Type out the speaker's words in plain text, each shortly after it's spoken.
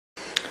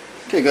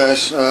Okay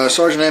guys,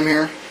 Sergeant M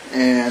here,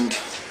 and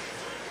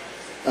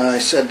I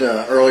said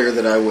earlier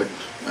that I would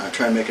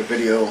try and make a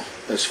video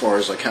as far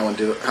as like how I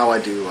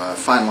do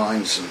fine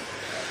lines and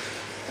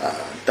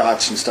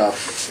dots and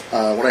stuff.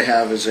 What I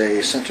have is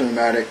a Central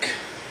Pneumatic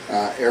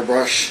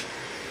airbrush,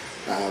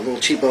 a little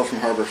cheapo from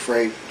Harbor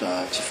Freight.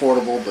 It's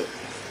affordable, but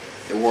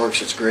it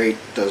works. It's great.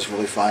 Does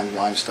really fine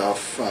line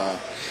stuff.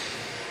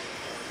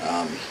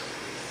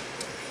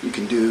 You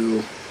can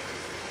do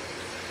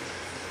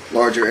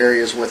larger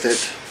areas with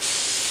it,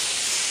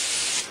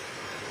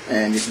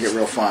 and you can get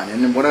real fine.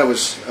 And then what I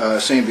was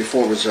saying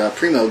before was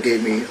Primo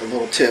gave me a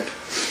little tip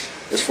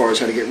as far as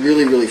how to get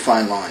really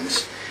fine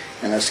lines,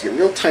 and that's to get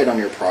real tight on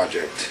your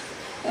project.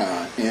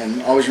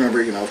 And always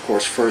remember, of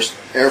course,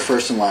 air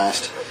first and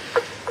last.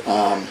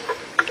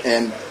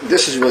 And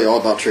this is really all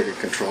about trigger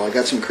control. I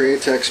got some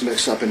Createx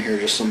mixed up in here,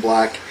 just some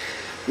black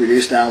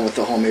reduced down with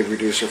the homemade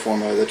reducer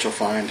formula that you'll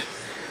find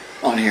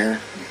on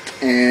here,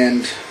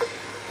 and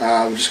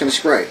we're just going to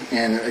spray.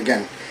 And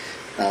again,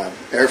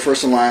 air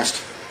first and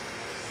last.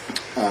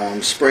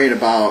 Spray at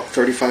about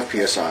 35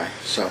 psi.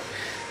 So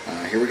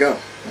here we go.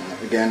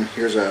 Again,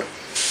 here's a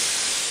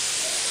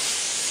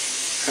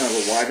kind of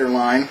a wider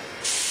line.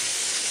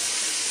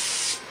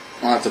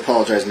 I'll have to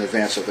apologize in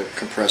advance if the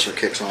compressor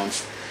kicks on.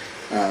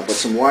 But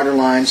some wider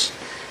lines,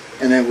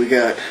 and then we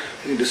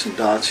do some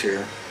dots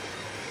here.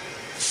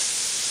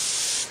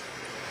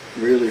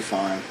 Really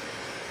fine.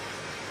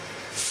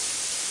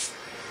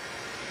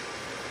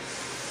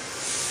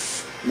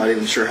 I'm not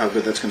even sure how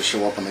good that's going to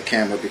show up on the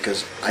camera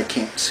because I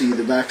can't see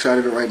the back side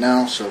of it right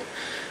now, so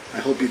I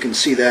hope you can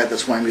see that.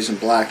 That's why I'm using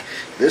black.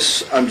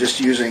 This, I'm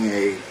just using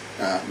a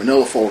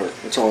manila folder.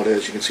 That's all it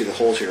is. You can see the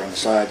holes here on the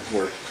side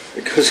where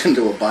it goes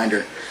into a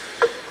binder.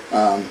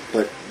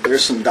 But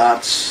there's some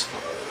dots.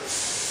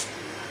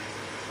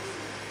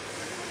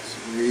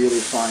 Some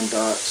really fine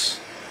dots.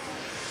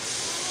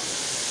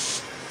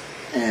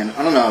 And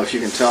I don't know if you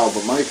can tell,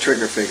 but my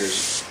trigger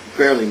finger's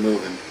barely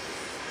moving.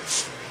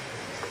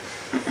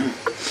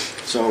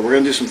 So we're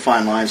going to do some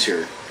fine lines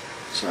here.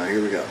 So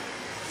here we go.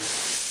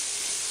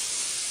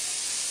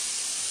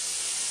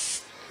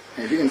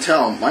 And if you can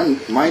tell,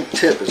 my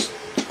tip is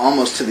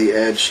almost to the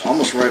edge,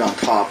 almost right on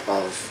top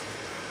of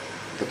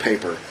the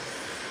paper,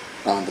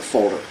 on the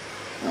folder.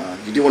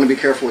 You do want to be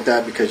careful with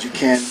that because you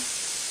can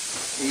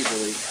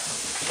easily...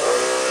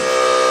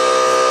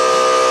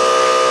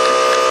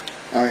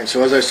 Alright,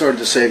 so as I started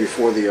to say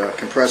before the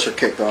compressor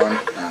kicked on,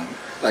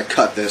 I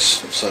cut this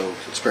so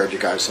it spared you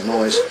guys some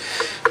noise.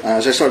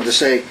 As I started to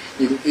say,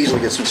 you can easily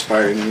get some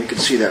sputtering, and you can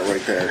see that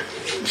right there.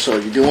 So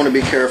you do want to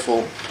be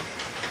careful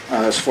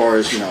as far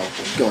as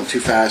going too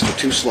fast or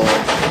too slow.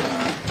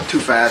 Too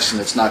fast and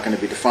it's not going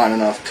to be defined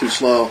enough. Too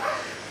slow,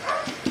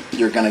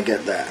 you're going to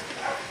get that.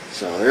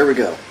 So there we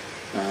go.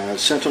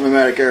 Central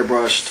Pneumatic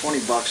airbrush,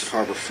 $20 at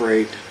Harbor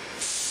Freight.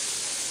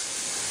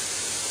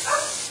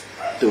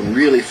 Doing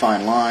really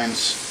fine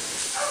lines.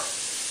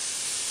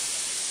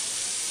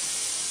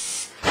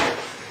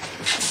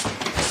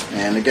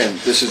 And again,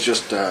 this is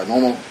just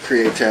normal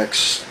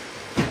Createx.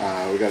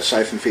 We got a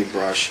siphon feed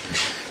brush,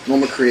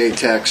 normal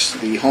Createx,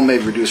 the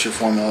homemade reducer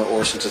formula,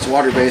 or since it's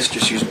water-based,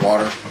 just use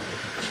water.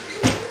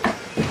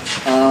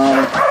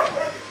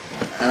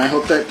 And I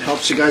hope that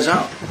helps you guys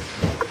out.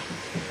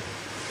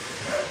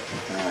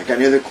 Got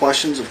any other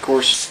questions? Of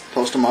course,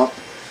 post them up.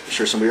 I'm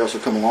sure somebody else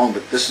will come along.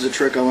 But this is a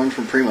trick I learned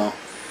from Primo,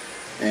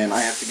 and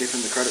I have to give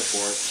him the credit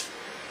for it.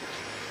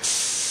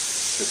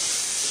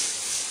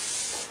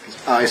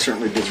 I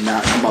certainly did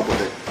not come up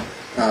with it.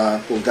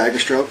 Little dagger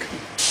stroke.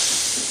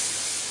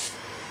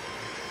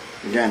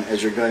 Again,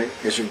 as you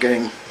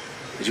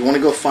want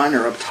to go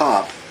finer up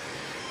top,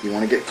 you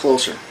want to get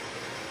closer.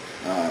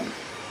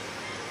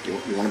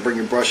 You want to bring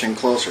your brush in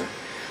closer.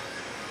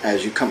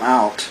 As you come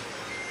out,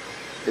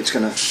 it's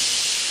going to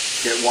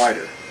get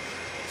wider.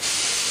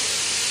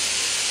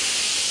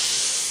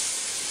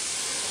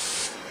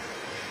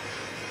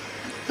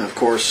 And of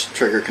course,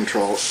 trigger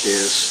control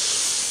is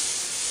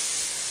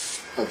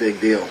a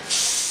big deal.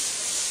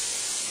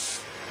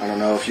 I don't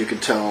know if you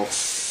could tell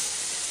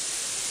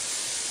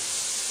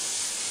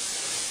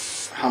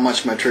how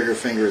much my trigger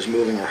finger is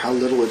moving, or how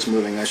little it's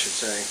moving, I should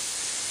say.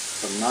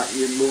 But I'm not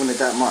moving it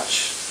that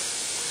much.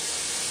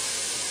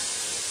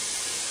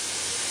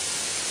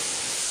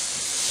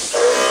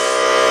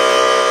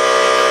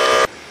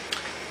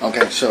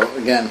 Okay, so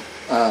again,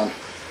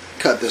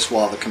 cut this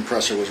while the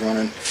compressor was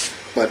running,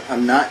 but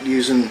I'm not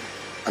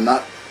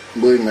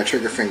moving my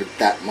trigger finger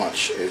that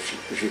much,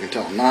 if you can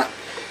tell. I'm not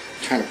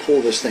trying to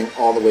pull this thing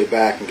all the way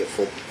back and get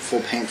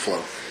full paint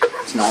flow.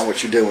 It's not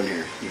what you're doing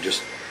here. You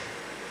just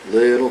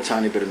little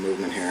tiny bit of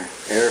movement here.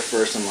 Air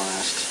first and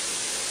last.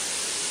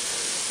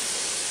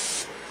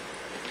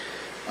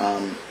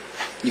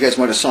 You guys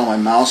might have saw my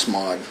mouse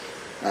mod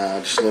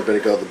just a little bit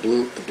ago, the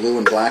blue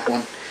and black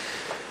one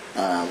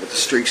with the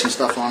streaks and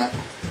stuff on it.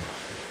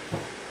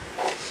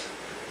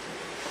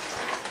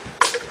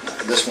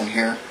 This one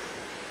here,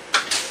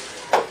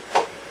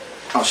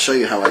 I'll show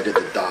you how I did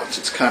the dots.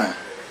 It's kind of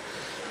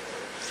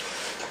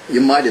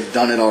you might have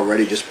done it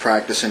already, just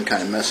practicing,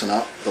 kind of messing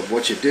up. But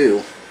what you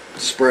do,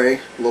 spray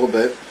a little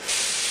bit,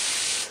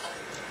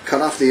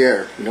 cut off the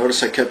air. You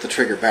notice I kept the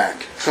trigger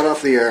back. Cut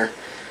off the air,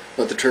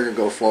 let the trigger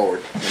go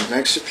forward. And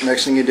next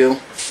thing you do,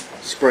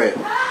 spray it.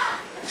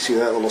 You see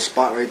that little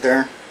spot right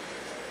there?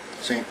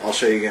 See, I'll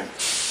show you again.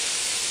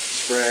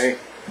 Spray,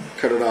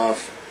 cut it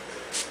off.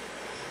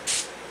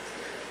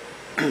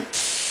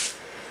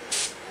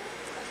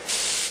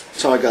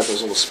 So I got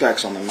those little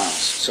specks on the mouse.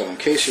 So in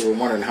case you were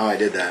wondering how I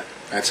did that,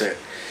 that's it.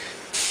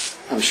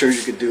 I'm sure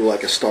you could do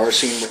like a star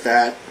scene with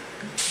that.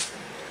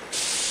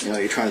 You know,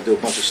 you're trying to do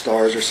a bunch of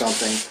stars or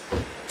something.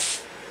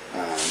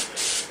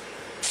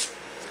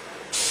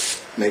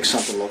 Make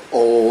something look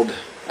old.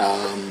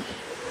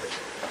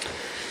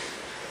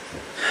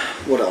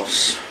 What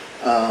else?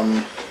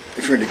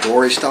 If you're into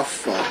gory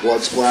stuff,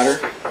 blood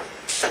splatter.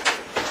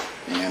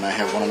 And I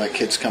have one of my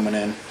kids coming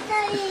in.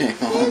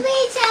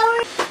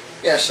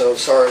 Yeah, so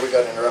sorry we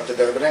got interrupted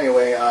there, but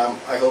anyway,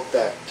 I hope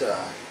that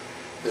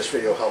this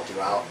video helped you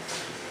out.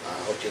 I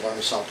hope you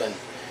learned something,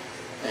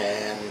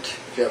 and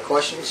if you have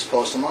questions,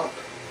 post them up.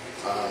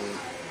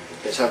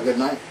 Guys, have a good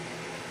night.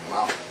 I'm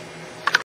out.